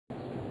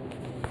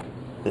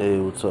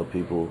Hey, what's up,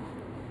 people?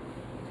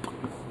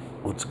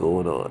 What's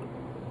going on?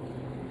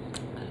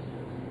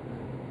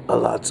 A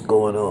lot's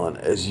going on,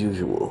 as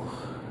usual.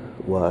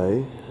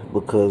 Why?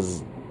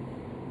 Because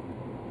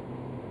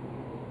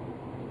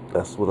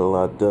that's what a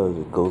lot does.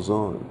 It goes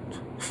on.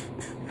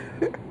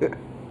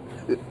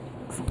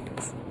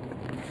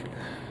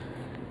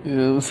 You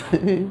know what I'm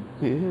saying?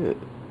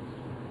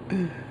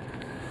 Yeah.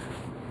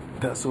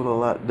 That's what a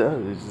lot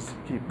does. It just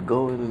keep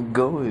going and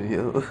going,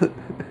 yo.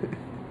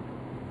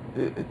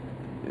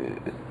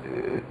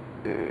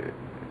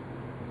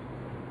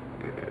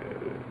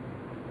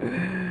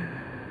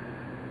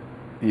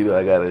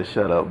 I gotta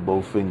shout out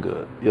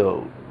Bowfinger.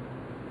 Yo,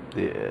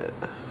 yeah.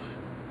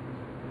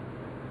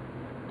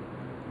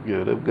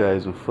 Yo, them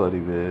guys are funny,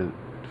 man.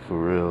 For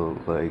real.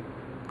 Like,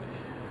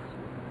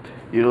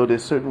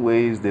 there's certain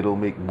ways they don't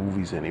make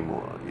movies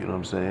anymore. You know what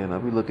I'm saying? I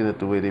be looking at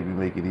the way they be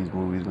making these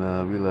movies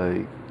now. I be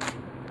like,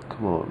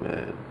 come on,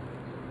 man.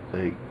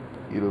 Like,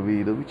 you know what I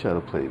mean? Don't be trying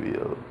to play me,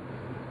 yo.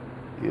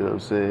 You know what I'm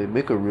saying?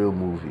 Make a real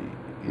movie.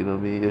 You know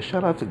what I mean? Yeah,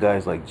 shout out to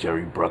guys like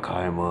Jerry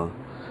Bruckheimer.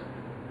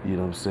 You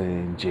know what I'm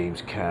saying?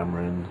 James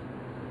Cameron,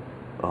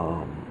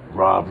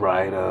 Rob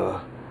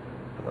Ryder,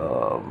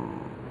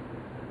 um,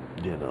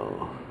 you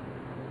know,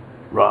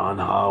 Ron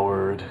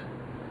Howard.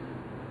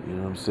 You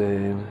know what I'm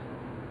saying?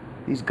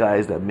 These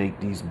guys that make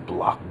these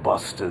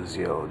blockbusters,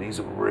 yo, these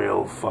are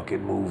real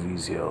fucking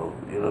movies, yo.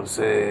 You know what I'm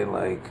saying?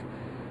 Like,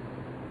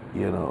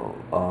 you know,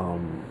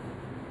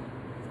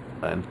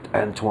 and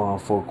Antoine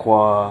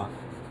Fuqua.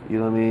 You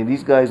know what I mean?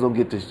 These guys don't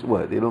get to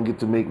what? They don't get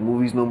to make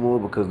movies no more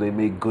because they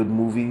make good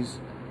movies,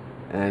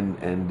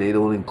 and they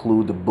don't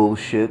include the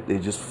bullshit. They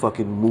just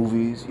fucking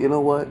movies. You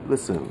know what?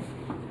 Listen.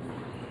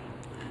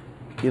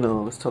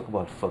 Let's talk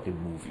about fucking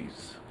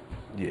movies.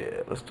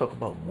 Yeah, let's talk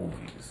about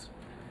movies.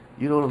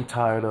 You know what I'm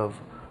tired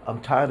of? I'm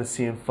tired of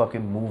seeing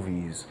fucking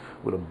movies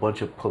with a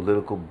bunch of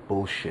political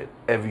bullshit.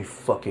 Every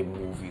fucking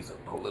movie's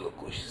a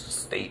political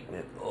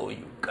statement. Oh,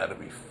 you gotta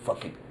be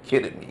fucking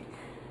kidding me.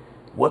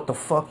 What the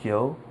fuck,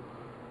 yo?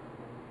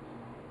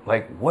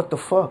 Like, what the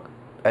fuck?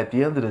 At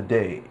the end of the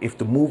day, if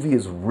the movie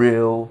is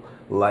real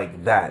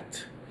like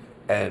that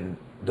and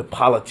the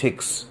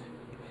politics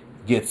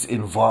gets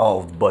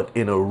involved, but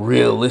in a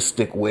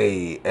realistic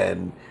way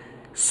and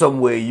some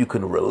way you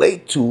can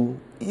relate to,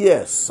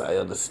 yes, I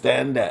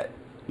understand that.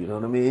 You know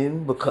what I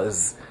mean?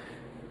 Because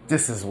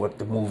this is what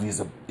the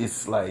movie's.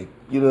 It's like,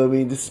 you know what I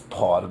mean? This is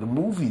part of the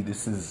movie.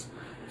 This is,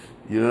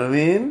 you know what I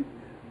mean?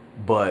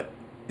 But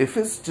if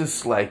it's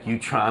just like you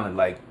trying to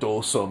like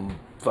throw some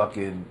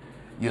fucking,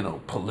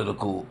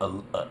 political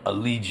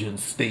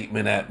allegiance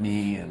statement at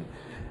me and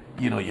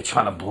you're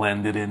trying to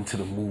blend it into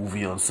the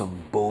movie on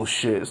some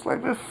bullshit. It's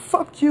like, man,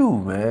 fuck you,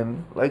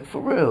 man. Like, for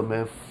real,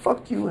 man.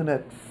 Fuck you and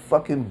that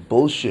fucking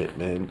bullshit,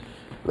 man.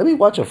 Let me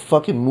watch a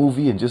fucking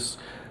movie and just,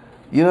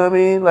 you know what I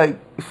mean?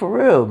 Like, for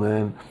real,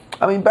 man.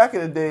 I mean, back in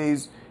the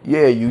days,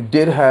 yeah, you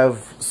did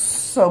have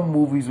some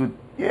movies with,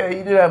 yeah,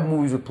 you did have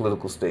movies with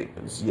political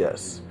statements,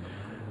 yes.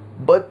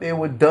 But they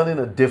were done in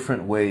a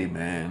different way,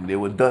 man. They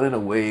were done in a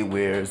way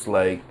where it's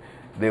like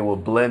they were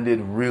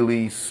blended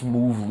really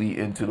smoothly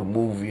into the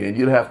movie, and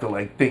you'd have to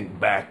like think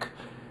back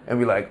and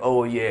be like,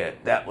 "Oh yeah,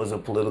 that was a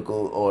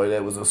political, or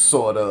that was a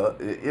sorta,"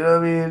 you know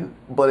what I mean?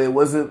 But it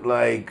wasn't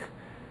like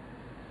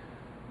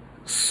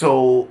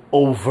so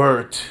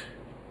overt.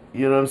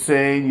 You know what I'm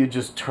saying? You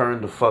just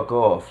turn the fuck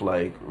off.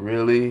 Like,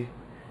 really?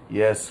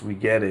 Yes, we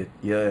get it.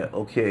 Yeah,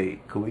 okay.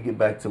 Could we get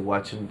back to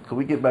watching? Could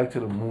we get back to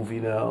the movie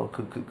now?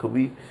 Could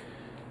we?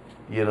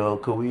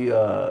 Could we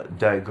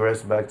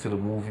digress back to the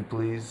movie,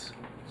 please?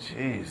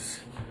 Jeez.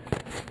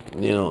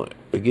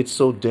 It gets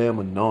so damn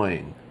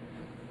annoying.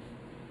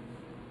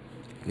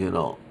 You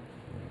know.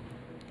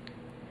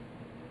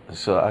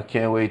 So I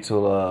can't wait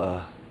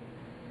till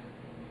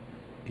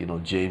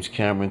James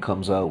Cameron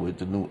comes out with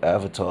the new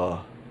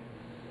Avatar.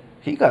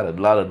 He got a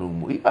lot of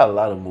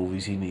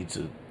movies he needs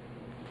to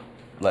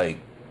like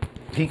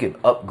he can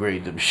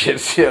upgrade them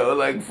shits, yo,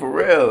 like for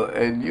real.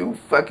 And you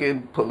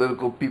fucking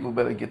political people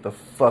better get the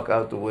fuck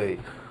out the way.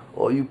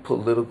 All you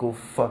political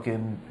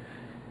fucking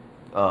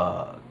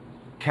uh,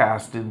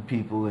 casting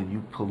people and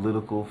you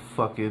political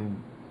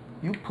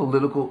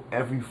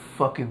every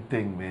fucking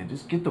thing, man.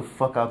 Just get the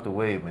fuck out the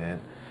way,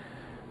 man.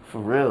 For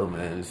real,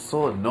 man. It's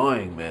so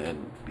annoying,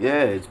 man.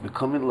 Yeah, it's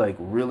becoming like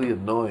really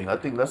annoying. I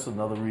think that's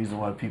another reason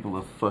why people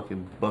are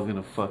fucking bugging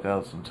the fuck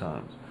out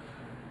sometimes.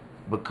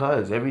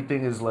 Because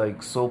everything is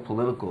like so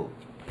political.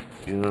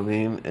 You know what I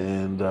mean?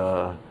 And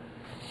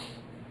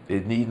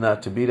it need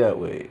not to be that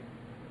way.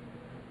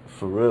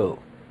 For real.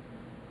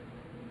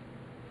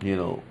 You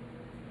know,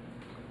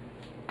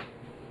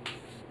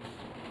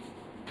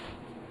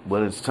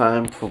 when it's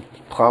time for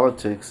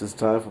politics, it's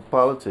time for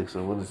politics.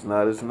 And when it's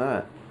not, it's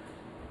not.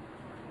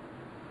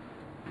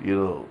 You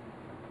know,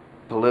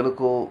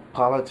 political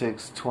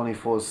politics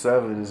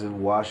 24/7 is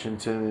in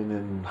Washington and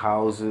in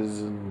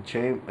houses and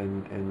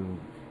and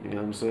you know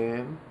what I'm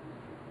saying?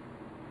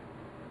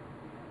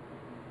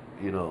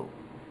 You know,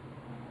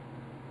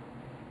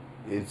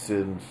 it's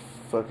in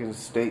fucking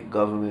state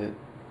government,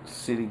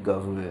 city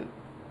government,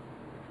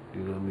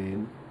 You know what I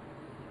mean?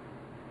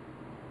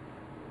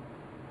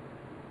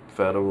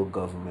 Federal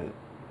government,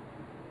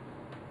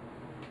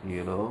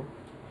 you know?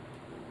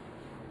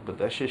 But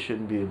that shit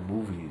shouldn't be in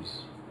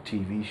movies,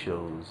 TV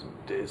shows, and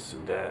this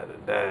and that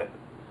and that.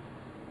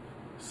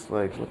 It's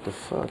like, what the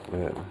fuck,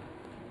 man?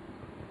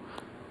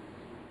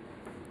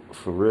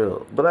 For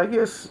real. But I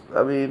guess,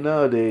 I mean,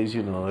 nowadays,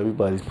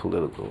 everybody's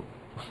political.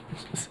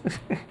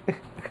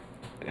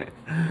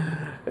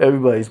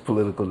 Everybody's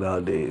political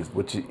nowadays.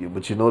 But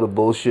you know the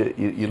bullshit.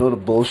 You know the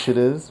bullshit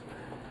is.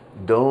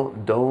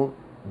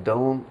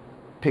 Don't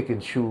pick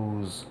and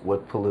choose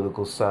what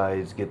political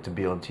sides get to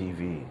be on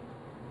TV.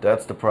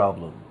 That's the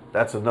problem.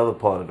 That's another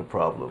part of the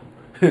problem.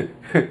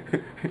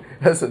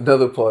 That's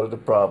another part of the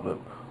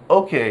problem.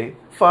 Okay,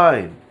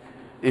 fine.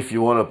 If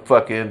you want to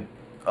fucking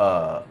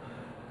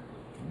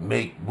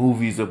make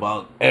movies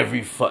about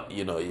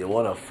you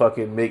want to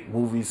fucking make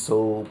movies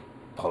so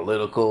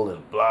political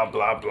and blah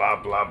blah blah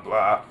blah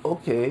blah.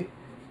 Okay,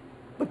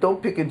 but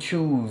don't pick and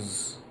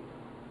choose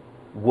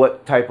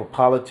what type of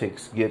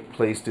politics get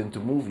placed into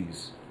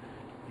movies.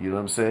 You know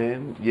what I'm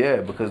saying? Yeah,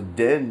 because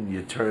then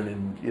you're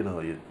turning,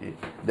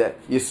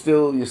 you're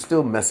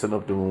still messing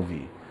up the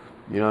movie.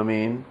 You know what I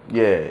mean?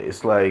 Yeah,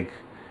 it's like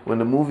when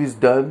the movie's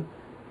done,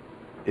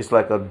 it's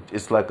like a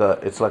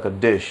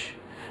dish.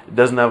 It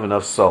doesn't have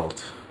enough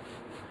salt.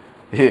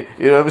 You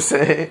know what I'm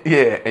saying?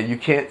 Yeah, and you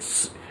can't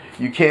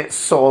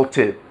salt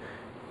it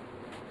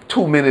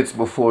 2 minutes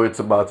before it's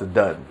about to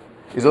done.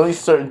 There's only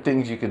certain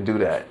things you can do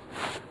that.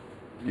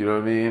 You know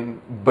what I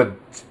mean? But,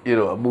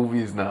 a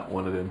movie is not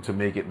one of them to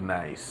make it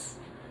nice.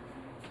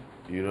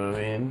 You know what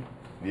I mean?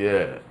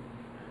 Yeah.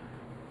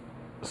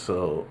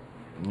 So,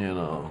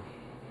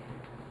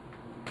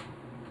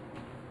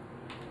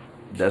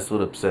 that's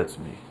what upsets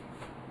me.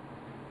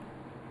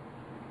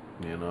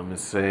 You know what I'm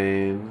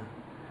saying?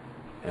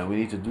 And we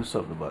need to do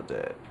something about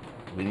that.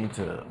 We need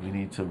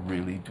to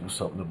really do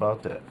something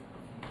about that.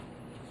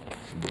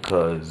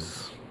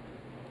 Because,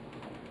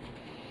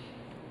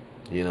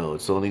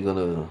 it's only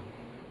gonna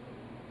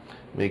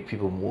make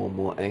people more and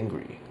more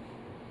angry.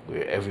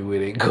 Where everywhere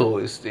they go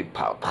is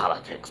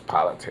politics.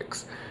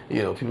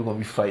 People gonna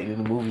be fighting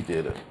in the movie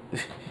theater.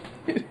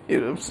 You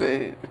know what I'm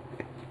saying?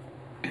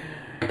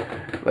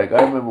 Like,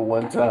 I remember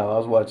one time I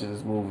was watching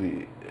this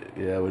movie.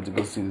 Yeah, I went to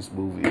go see this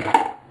movie.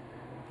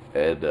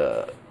 And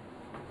as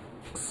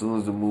soon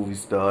as the movie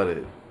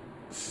started,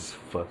 it's just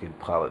fucking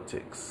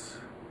politics.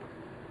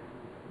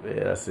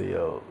 Man, I said,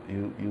 yo,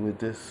 you with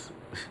this?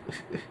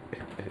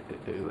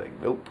 He was like,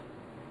 nope.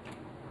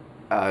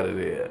 Out of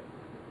there.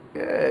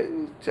 Yeah,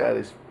 try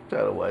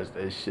to watch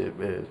that shit,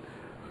 man.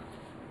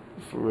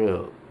 For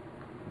real.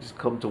 Just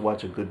come to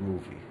watch a good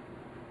movie.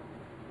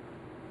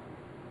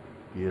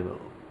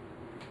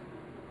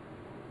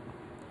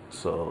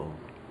 So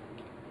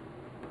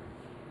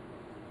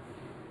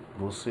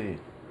we'll see.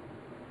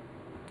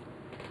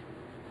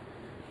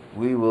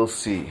 We will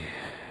see.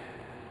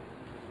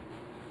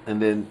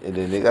 And then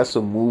they got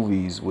some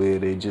movies where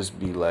they just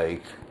be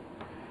like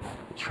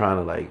trying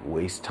to like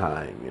waste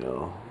time,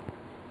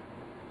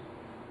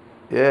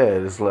 Yeah,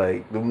 it's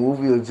like the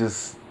movie will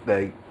just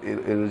like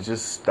it'll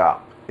just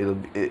stop.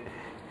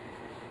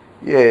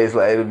 It's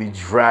like it'll be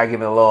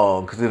dragging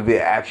along because it'll be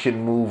an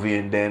action movie,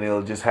 and then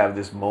it'll just have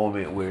this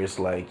moment where it's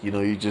like,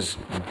 you just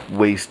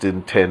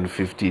wasting 10,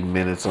 15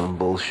 minutes on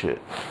bullshit.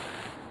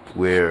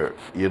 Where,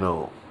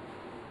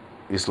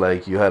 it's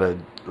like you had a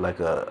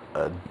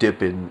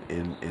dip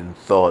in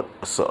thought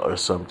or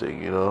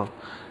something,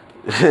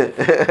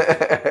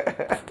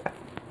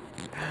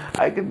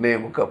 I could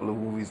name a couple of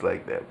movies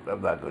like that, but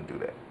I'm not going to do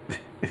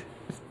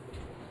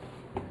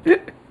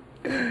that.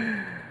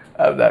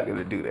 I'm not going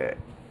to do that,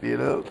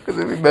 because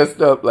if we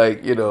messed up,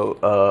 like, who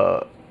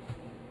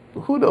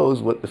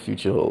knows what the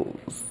future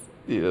holds?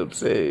 You know what I'm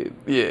saying?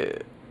 Yeah.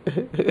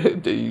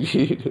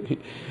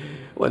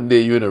 One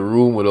day you're in a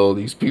room with all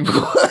these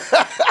people.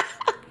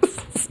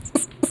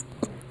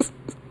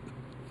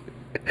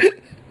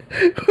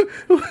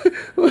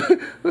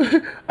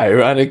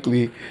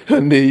 Ironically,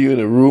 one day you're in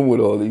a room with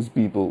all these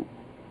people,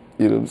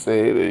 you know what I'm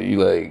saying? And you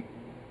like,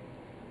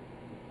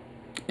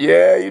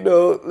 yeah,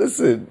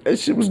 listen, that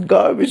shit was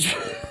garbage.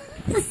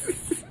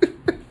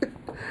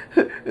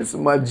 It's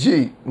my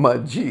G.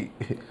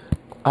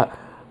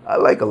 I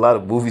like a lot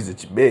of movies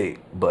that you made,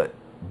 but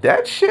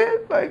that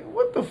shit, like,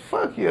 what the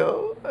fuck,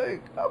 yo?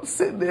 Like, I'm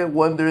sitting there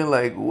wondering,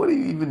 like, what are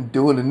you even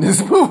doing in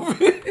this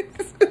movie?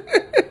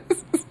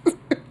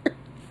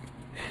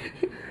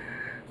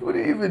 What are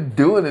you even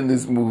doing in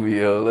this movie,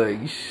 yo?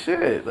 Like,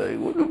 shit. Like,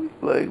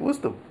 what's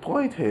the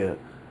point here?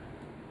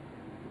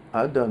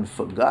 I done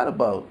forgot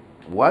about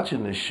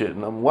watching this shit,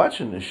 and I'm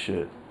watching this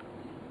shit.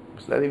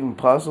 Is that even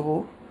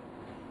possible?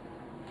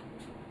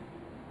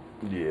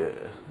 Yeah,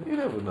 you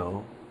never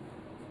know.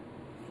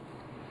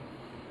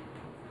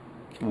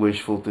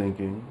 Wishful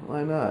thinking.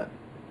 Why not?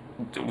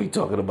 We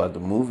talking about the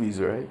movies,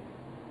 right?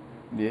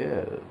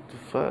 Yeah, the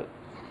fuck.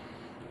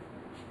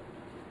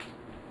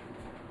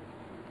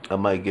 I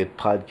might get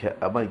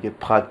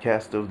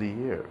podcast of the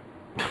year.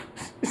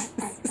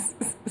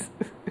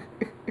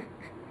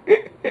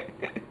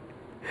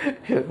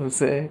 what I'm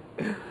saying?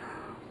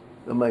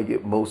 I might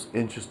get most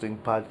interesting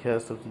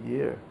podcast of the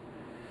year.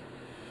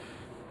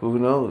 Who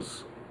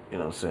knows? You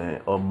know what I'm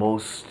saying? Or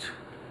most,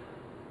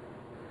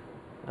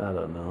 I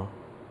don't know.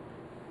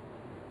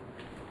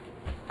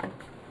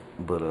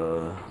 But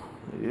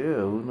yeah,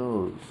 who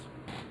knows?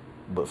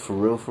 But for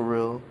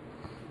real,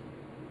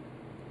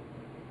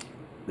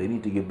 they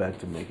need to get back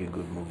to making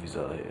good movies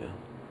out here.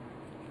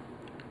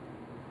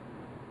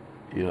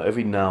 You know,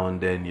 every now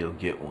and then you'll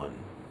get one.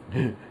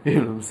 You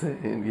know what I'm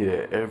saying?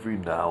 Yeah, every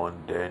now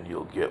and then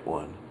you'll get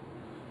one.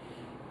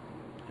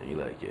 And you're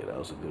like, yeah, that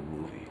was a good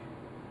movie.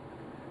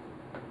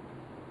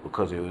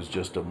 Because it was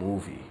just a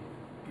movie.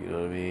 You know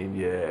what I mean?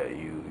 Yeah,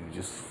 you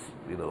just,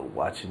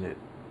 watching it,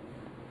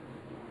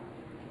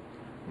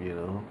 you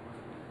know?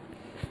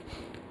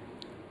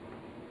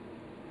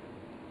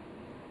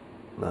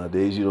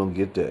 Nowadays you don't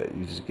get that.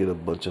 You just get a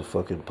bunch of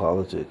fucking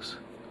politics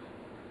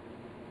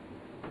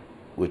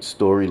with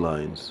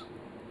storylines.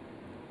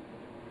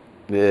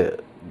 Yeah,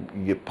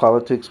 you get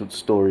politics with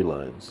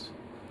storylines.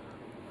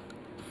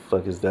 The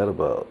fuck is that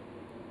about?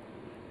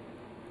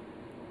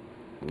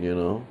 You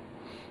know?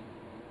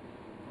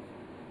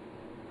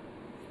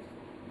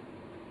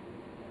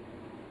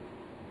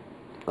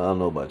 I don't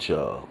know about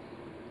y'all.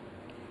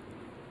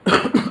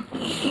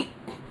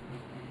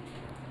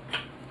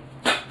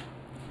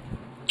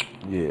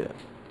 Yeah.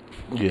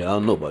 Yeah, I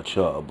don't know about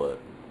y'all, but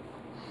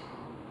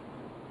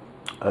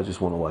I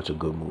just want to watch a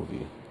good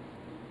movie.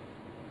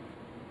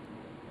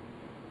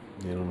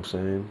 You know what I'm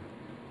saying?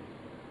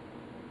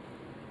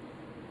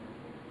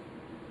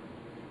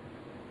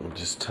 I'm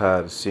just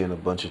tired of seeing a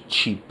bunch of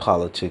cheap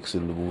politics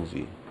in the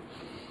movie.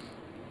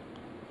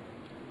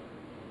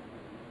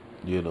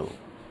 You know,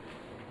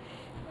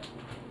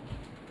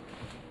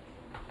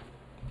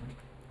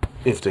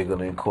 if they're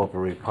gonna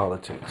incorporate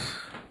politics,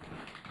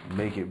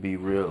 make it be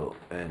real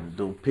and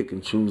don't pick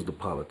and choose the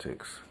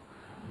politics.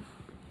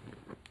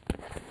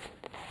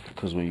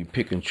 Because when you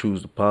pick and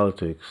choose the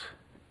politics,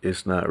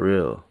 it's not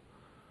real.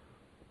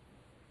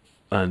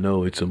 I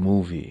know it's a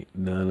movie.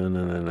 No, no,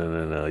 no, no, no,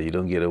 no, no. You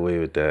don't get away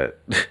with that.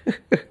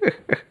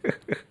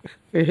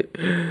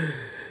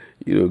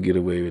 You don't get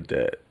away with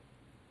that.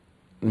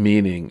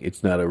 Meaning,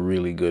 it's not a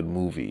really good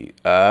movie.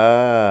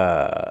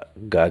 Ah,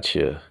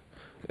 gotcha.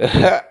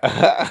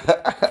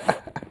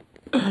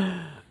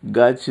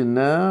 Gotcha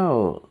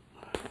now.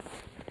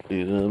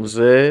 You know what I'm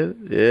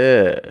saying?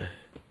 Yeah.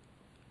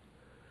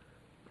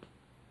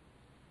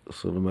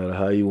 So no matter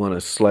how you want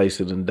to slice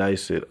it and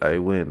dice it, I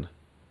win.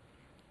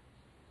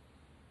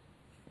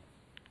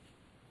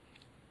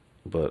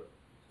 But,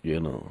 y'all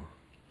know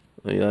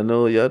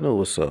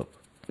what's up.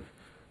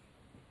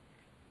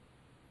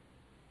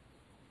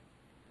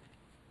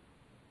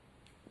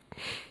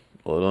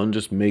 Or don't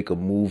just make a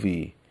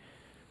movie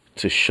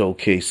to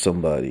showcase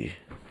somebody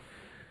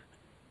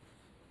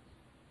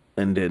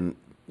and then,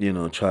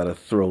 try to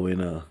throw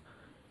in a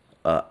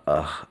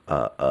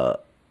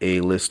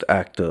A-list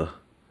actor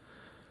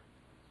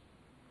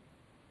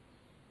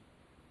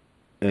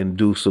and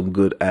do some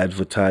good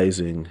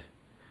advertising,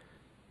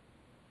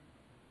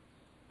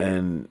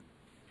 and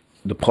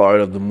the part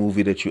of the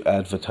movie that you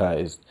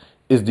advertised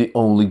is the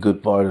only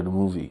good part of the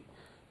movie.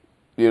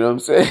 You know what I'm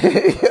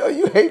saying? Yo,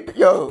 you hate,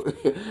 yo,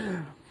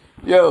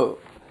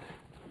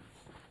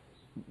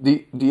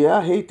 do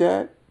y'all hate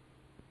that?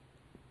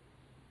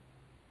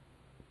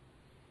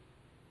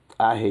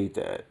 I hate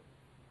that.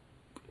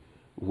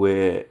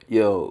 Where,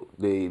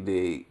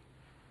 they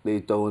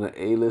throw in an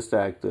A-list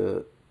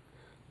actor,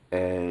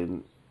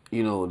 and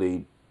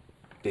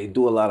they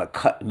do a lot of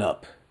cutting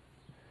up.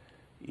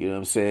 You know what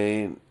I'm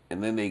saying?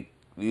 And then they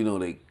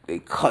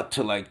cut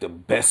to like the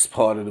best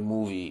part of the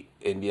movie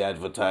in the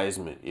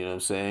advertisement. You know what I'm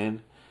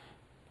saying?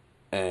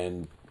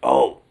 And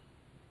so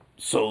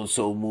and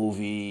so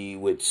movie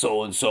with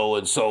so and so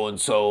and so and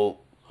so.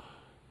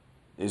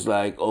 It's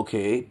like,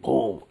 okay,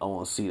 boom, I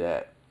want to see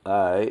that.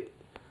 All right.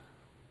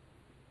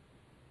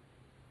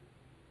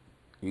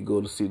 You go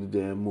to see the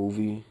damn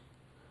movie,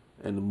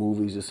 and the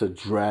movie's just a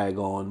drag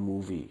on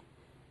movie.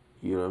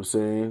 You know what I'm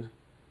saying?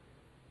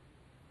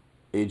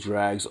 It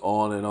drags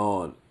on and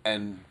on.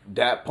 And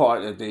that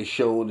part that they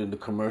showed in the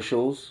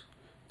commercials,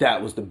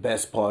 that was the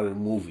best part of the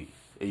movie.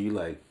 And you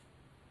like,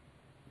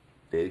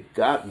 they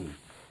got me.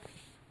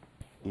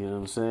 You know what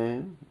I'm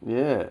saying?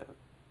 Yeah.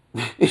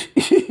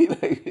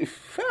 Like,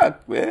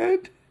 fuck,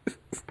 man.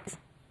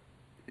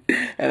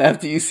 And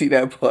after you see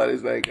that part,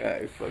 it's like, all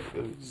right, fuck,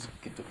 let's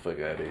just get the fuck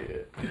out of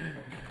here.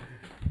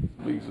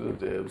 Makes no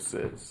damn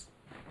sense.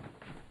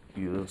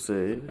 You know what I'm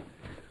saying?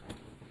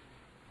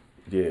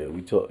 Yeah,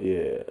 we talk.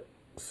 Yeah,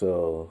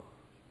 so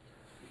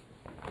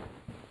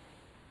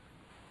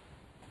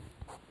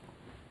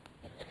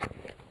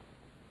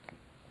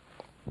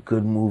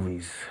good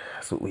movies.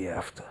 That's what we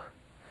after.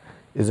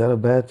 Is that a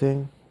bad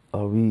thing?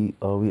 Are we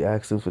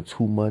asking for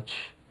too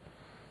much?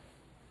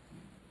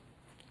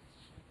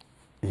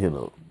 You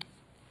know,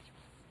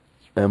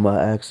 am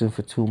I asking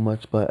for too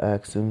much by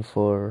asking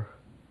for?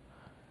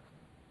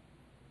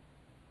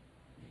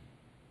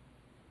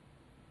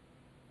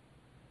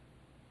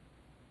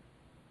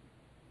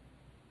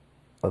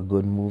 a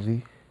good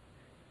movie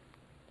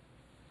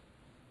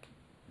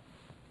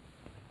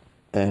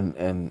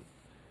and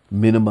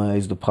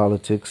minimize the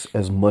politics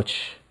as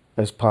much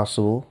as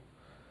possible.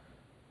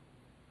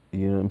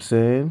 You know what I'm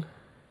saying?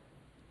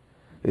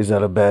 Is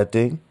that a bad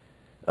thing?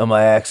 Am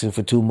I asking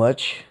for too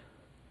much?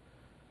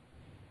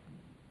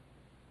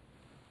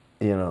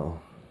 You know,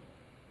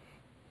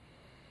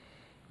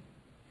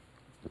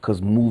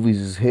 because movies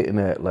is hitting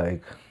at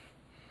like,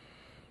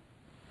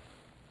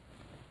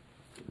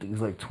 I think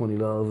it's like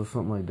 $20 or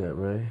something like that,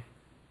 right?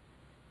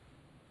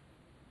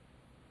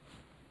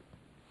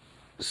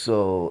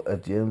 So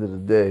at the end of the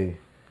day,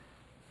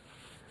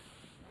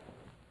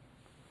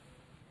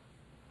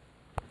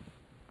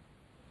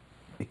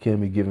 you can't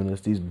be giving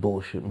us these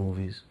bullshit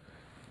movies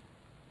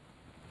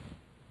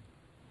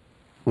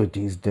with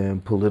these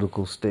damn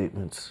political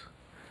statements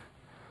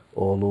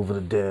all over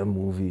the damn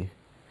movie,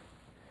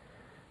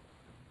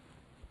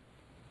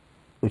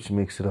 which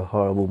makes it a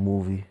horrible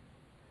movie.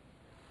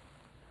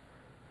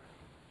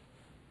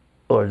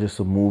 Or just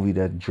a movie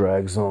that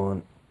drags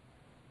on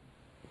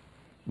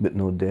with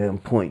no damn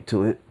point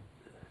to it.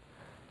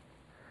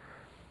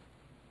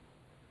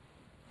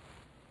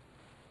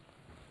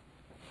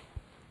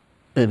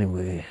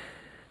 Anyway,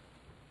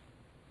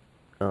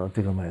 I don't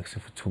think I'm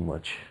asking for too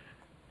much.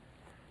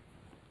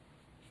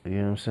 You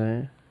know what I'm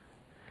saying?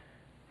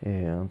 Yeah,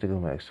 I don't think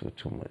I'm asking for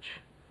too much.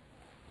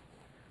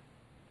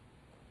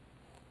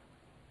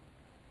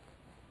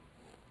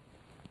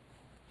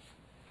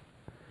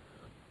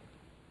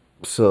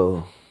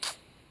 So,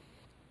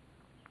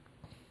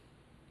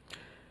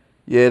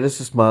 yeah,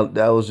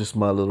 that was just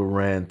my little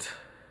rant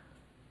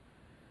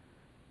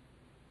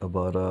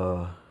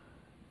about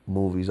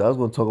movies. I was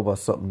going to talk about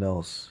something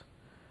else.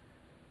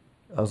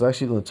 I was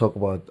actually going to talk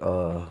about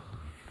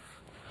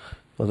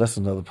well, that's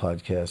another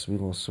podcast. We're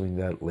going to swing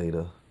that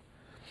later.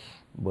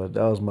 But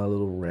that was my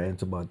little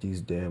rant about these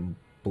damn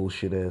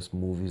bullshit ass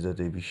movies that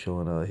they be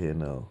showing out here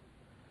now.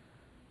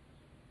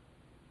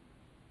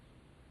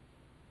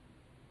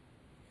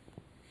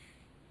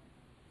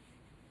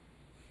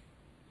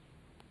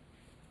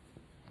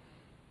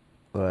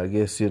 Well, I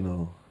guess,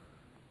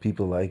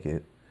 people like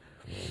it.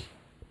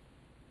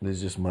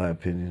 It's just my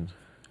opinion.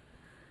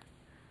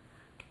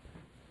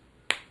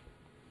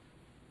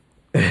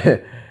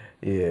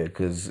 Yeah,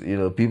 because,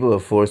 people are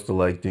forced to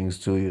like things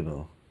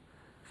too.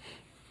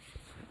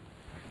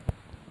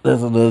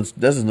 That's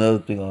another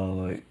thing I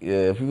don't like.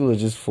 Yeah, people are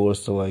just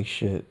forced to like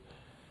shit.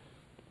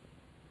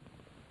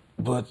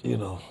 But,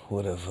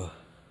 whatever.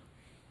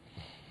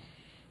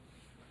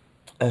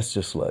 That's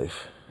just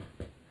life.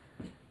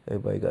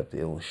 Everybody got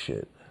their own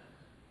shit.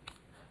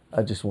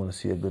 I just want to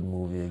see a good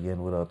movie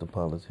again without the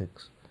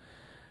politics.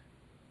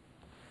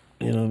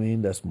 You know what I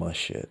mean? That's my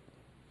shit.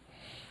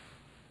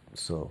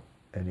 So,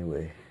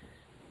 anyway.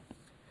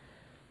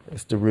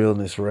 It's the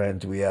Realness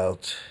Rant. We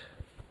out.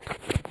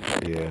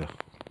 Yeah.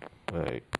 All right.